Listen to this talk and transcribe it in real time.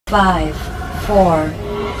5, 4,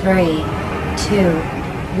 3, 2,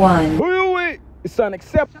 1. Wait. It's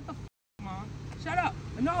unacceptable. Shut the f, Mom. Shut up.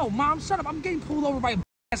 No, Mom, shut up. I'm getting pulled over by a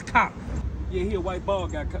ass cop. Yeah, he a white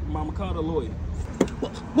bald guy. Mama called a lawyer.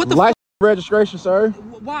 What the License registration, sir.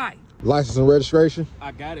 Why? License and registration.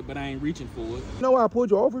 I got it, but I ain't reaching for it. You know why I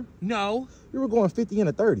pulled you over? No. You were going 50 and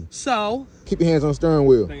a 30. So? Keep your hands on the steering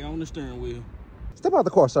wheel. Stay on the steering wheel. Step out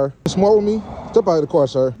the car, sir. Smart with me. Step out of the car,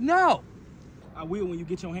 sir. No. I will when you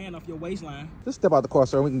get your hand off your waistline. Just step out the car,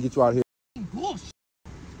 sir. We can get you out of here. Bullshit.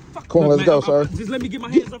 Fuck. Come on, Look, let's man, go, sir. Just let me get my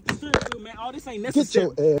hands off the steering wheel, man. All this ain't Get necessary.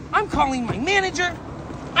 your ass. I'm calling my manager.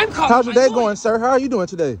 I'm calling How's your my day lawyer. going, sir? How are you doing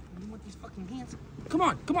today? You want these fucking hands? Come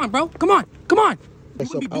on, bro. Come on. You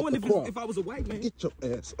wouldn't be Yourself doing out it the car. if I was a white man. Get your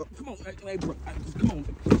ass up. Come on, hey, bro. Come on.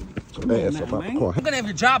 Get your ass now, up out man. the car. I'm gonna have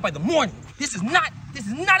your job by the morning. This is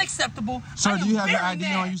not acceptable. Sir, I do am you have your very ID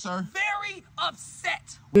mad, on you, sir? Very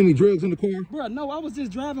upset. Any drugs in the car? Bro, no, I was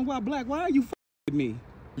just driving while black. Why are you with me?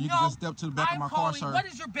 You No, can just step to the back I'm of my car, calling. sir. What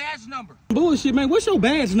is your badge number? Bullshit, man. What's your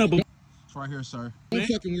badge number? It's right here, sir. Don't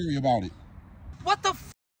fucking worry about it. What the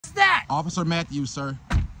f is that? Officer Matthews, sir.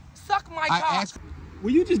 Suck my I cock. asked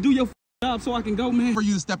Will you just do your job so I can go, man? for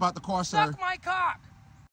you to step out the car, sir. Suck my cock.